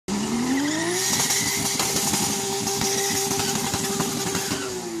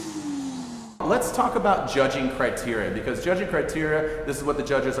let's talk about judging criteria, because judging criteria, this is what the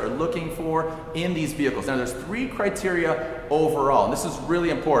judges are looking for in these vehicles. Now there's 3 criteria overall, and this is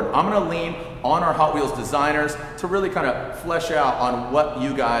really important. I'm gonna lean on our Hot Wheels designers to really kind of flesh out on what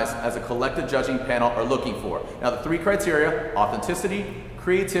you guys as a collective judging panel are looking for. Now the 3 criteria: authenticity,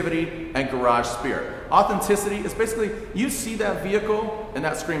 creativity, and garage spirit. Authenticity is basically, you see that vehicle and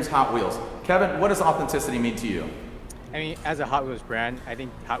that screams Hot Wheels. Kevin, what does authenticity mean to you? I mean, as a Hot Wheels brand, I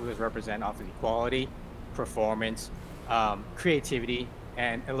think Hot Wheels represent obviously quality, performance, creativity,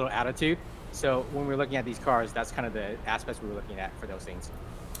 and a little attitude. So when we're looking at these cars, that's kind of the aspects we're looking at for those things.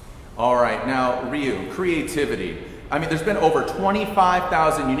 All right, now Ryu, creativity. I mean, there's been over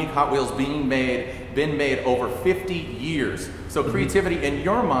 25,000 unique Hot Wheels been made over 50 years. So creativity, in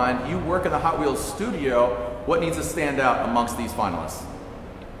your mind, you work in the Hot Wheels studio, what needs to stand out amongst these finalists?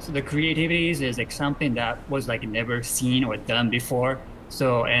 So the creativities is like something that was like never seen or done before.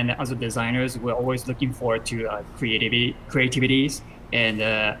 So, and as a designers, we're always looking forward to creativities, and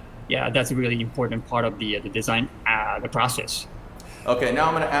yeah, that's a really important part of the design, the process. Okay, now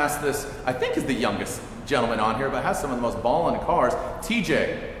I'm going to ask this. I think is the youngest gentleman on here, but has some of the most ballin' cars.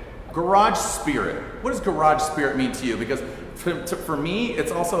 TJ, garage spirit. What does garage spirit mean to you? Because for me,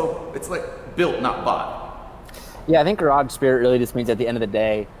 it's like built, not bought. Yeah, I think garage spirit really just means at the end of the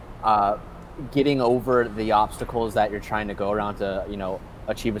day, getting over the obstacles that you're trying to go around to, you know,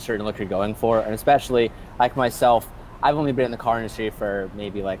 achieve a certain look you're going for. And especially like myself, I've only been in the car industry for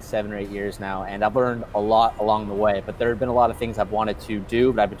maybe like 7 or 8 years now, and I've learned a lot along the way, but there have been a lot of things I've wanted to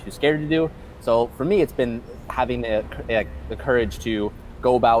do, but I've been too scared to do. So for me, it's been having the courage to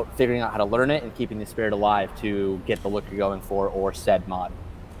go about figuring out how to learn it and keeping the spirit alive to get the look you're going for or said mod.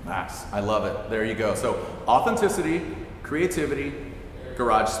 Nice, I love it. There you go. So authenticity, creativity,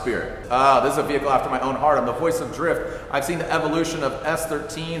 garage spirit. This is a vehicle after my own heart. I'm the voice of drift. I've seen the evolution of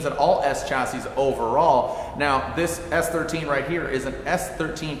S13s and all S chassis overall. Now this S13 right here is an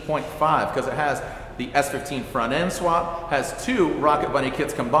S13.5 because it has the S15 front end swap, has 2 Rocket Bunny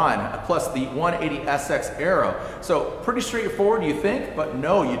kits combined, plus the 180SX Aero. So pretty straightforward, you think, but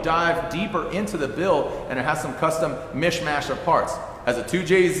no, you dive deeper into the build and it has some custom mishmash of parts. Has a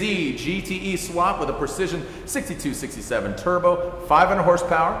 2JZ GTE swap with a Precision 6267 turbo, 500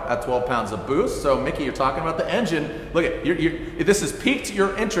 horsepower at 12 pounds of boost. So Mickey, you're talking about the engine. Look at this has piqued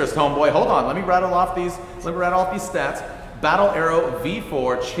your interest, homeboy. Hold on, let me rattle off these stats. Battle Aero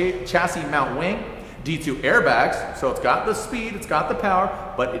V4 chassis mount wing, D2 airbags, so it's got the speed, it's got the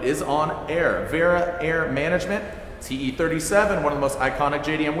power, but it is on air. Vera air management, TE37, one of the most iconic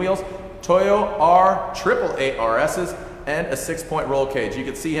JDM wheels, Toyo R888 RSs, and a 6-point roll cage. You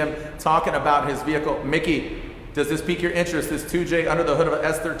can see him talking about his vehicle. Mickey, does this pique your interest, this 2J under the hood of an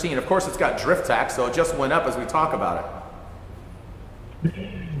S13? Of course, it's got drift tax, so it just went up as we talk about it.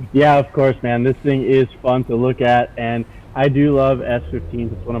 Yeah, of course, man. This thing is fun to look at, and I do love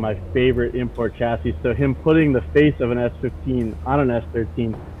S15s. It's one of my favorite import chassis. So him putting the face of an S15 on an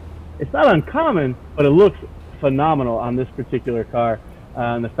S13, it's not uncommon, but it looks phenomenal on this particular car.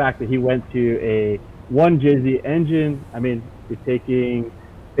 And the fact that he went to a 1JZ engine, I mean, you're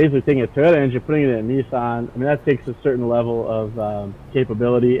basically taking a Toyota engine, putting it in a Nissan. I mean, that takes a certain level of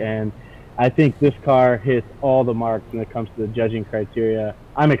capability, and I think this car hits all the marks when it comes to the judging criteria.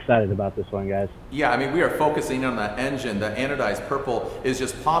 I'm excited about this one, guys. Yeah, I mean, we are focusing on that engine. The anodized purple is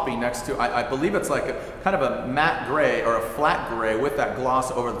just popping next to, I believe it's like a kind of a matte gray or a flat gray with that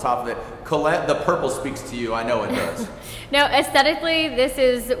gloss over the top of it. Colette, the purple speaks to you. I know it does. No, aesthetically, this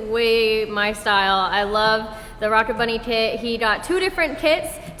is way my style. I love the Rocket Bunny kit. He got 2 different kits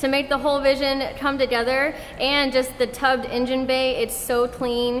to make the whole vision come together, and just the tubbed engine bay, it's so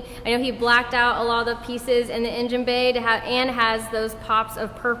clean. I know he blacked out a lot of the pieces in the engine bay to have, and has those pops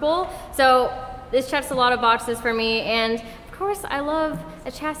of purple. So this checks a lot of boxes for me, and of course I love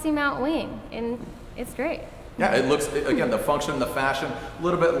a chassis mount wing, and it's great. Yeah, it looks, again, the function, the fashion, a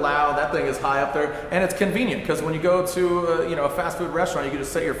little bit loud. That thing is high up there, and it's convenient because when you go to a fast food restaurant, you can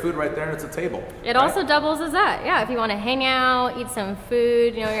just set your food right there and it's a table. It also doubles as that. Yeah, if you want to hang out, eat some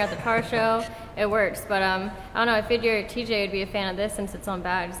food, you're at the car show, it works. But I don't know, I figure TJ would be a fan of this since it's on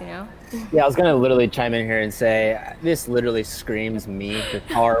bags, Yeah, I was gonna literally chime in here and say this literally screams me. The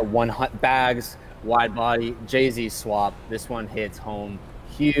car, bags, wide body, JZ swap. This one hits home.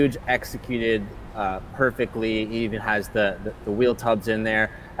 Huge, executed perfectly. He even has the wheel tubs in there.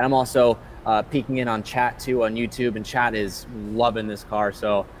 And I'm also peeking in on chat too on YouTube, and chat is loving this car.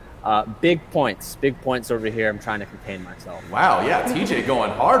 So big points over here. I'm trying to contain myself. Wow, yeah, TJ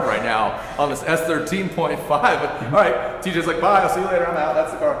going hard right now on this S13.5. All right, TJ's like, bye, I'll see you later, I'm out,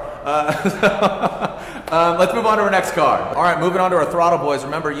 that's the car. Let's move on to our next car. All right, moving on to our Throtl boys.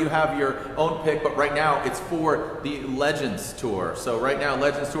 Remember, you have your own pick, but right now it's for the Legends Tour. So right now,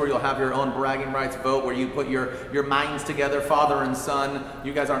 Legends Tour, you'll have your own bragging rights vote where you put your minds together, father and son.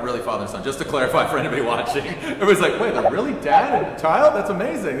 You guys aren't really father and son, just to clarify for anybody watching. Everybody's like, wait, they're really dad and child? That's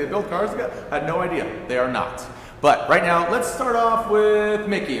amazing. They build cars together? I had no idea. They are not. But right now, let's start off with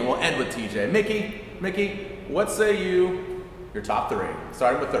Mickey, and we'll end with TJ. Mickey, what say you, your top three,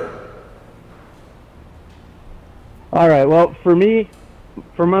 starting with third? All right, well, for me,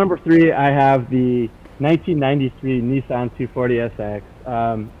 for my number three, I have the 1993 Nissan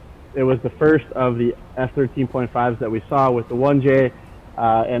 240sx. It was the first of the F13.5s that we saw with the 1J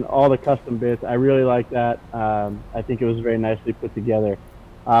and all the custom bits. I really like that. I think it was very nicely put together.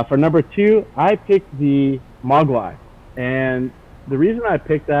 For number two, I picked the Mogwai. And the reason I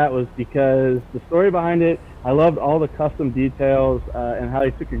picked that was because the story behind it, I loved all the custom details and how they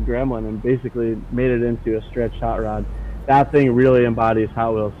took a Gremlin and basically made it into a stretched hot rod. That thing really embodies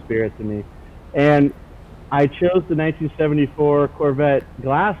Hot Wheels spirit to me. And I chose the 1974 Corvette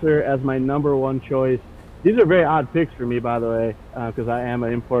Glasser as my number one choice. These are very odd picks for me, by the way, because I am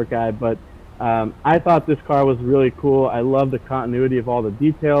an import guy, but I thought this car was really cool. I love the continuity of all the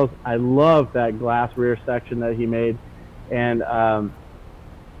details. I love that glass rear section that he made. And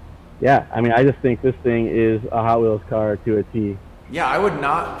yeah, I mean, I just think this thing is a Hot Wheels car to a T. Yeah, I would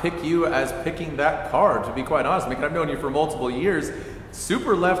not pick you as picking that car, to be quite honest. Mickey, I've known you for multiple years.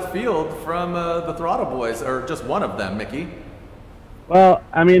 Super left field from the Throtl boys, or just one of them, Mickey. Well,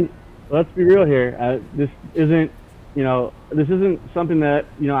 I mean, let's be real here. This isn't, this isn't something that,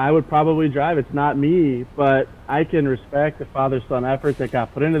 I would probably drive. It's not me, but I can respect the father-son effort that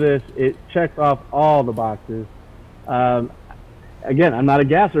got put into this. It checks off all the boxes. Again, I'm not a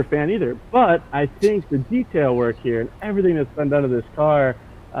Gasser fan either, but I think the detail work here and everything that's been done to this car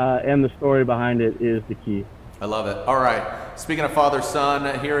and the story behind it is the key. I love it. All right. Speaking of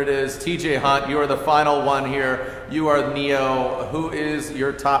father-son, here it is. TJ Hunt, you are the final one here. You are Neo. Who is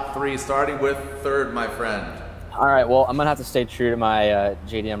your top three, starting with third, my friend? All right, well, I'm going to have to stay true to my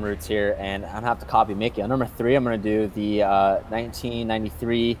JDM roots here, and I'm going to have to copy Mickey. On number three, I'm going to do the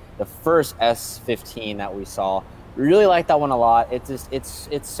 1993, the first S15 that we saw. Really like that one a lot. It's just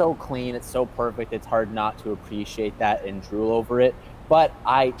it's so clean, it's so perfect. It's hard not to appreciate that and drool over it. But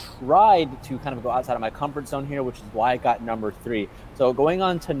I tried to kind of go outside of my comfort zone here, which is why I got number three. So going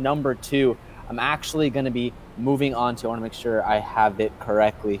on to number two, I'm actually going to be moving on to, I want to make sure I have it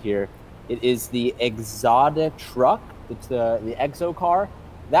correctly here. It is the Exotic truck. It's the Exo car.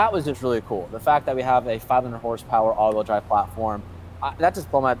 That was just really cool. The fact that we have a 500 horsepower all-wheel drive platform, that just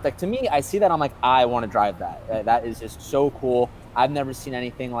blew my, like, to me, I see that, I'm like, I want to drive that. That is just so cool. I've never seen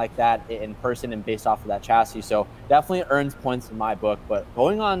anything like that in person and based off of that chassis. So definitely earns points in my book. But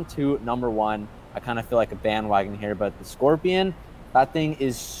going on to number one, I kind of feel like a bandwagon here, but the Scorpion, that thing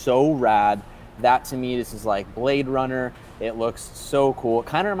is so rad. That to me, this is like Blade Runner. It looks so cool. It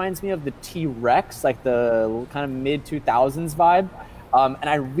kind of reminds me of the T-Rex, like the kind of mid-2000s vibe. And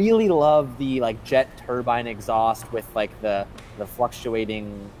I really love the like jet turbine exhaust with like the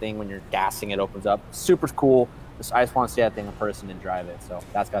fluctuating thing when you're gassing, it opens up. Super cool. I just want to see that thing in person and drive it. So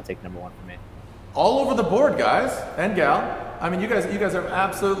that's got to take number one for me. All over the board, guys and gal. I mean, you guys are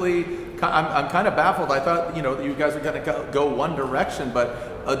absolutely. I'm kind of baffled. I thought you guys were going to go one direction, but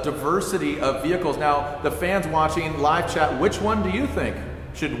a diversity of vehicles. Now, the fans watching live chat, which one do you think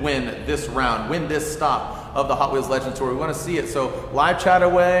should win this round, win this stop of the Hot Wheels Legends Tour? We want to see it. So live chat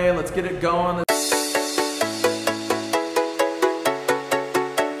away. Let's get it going.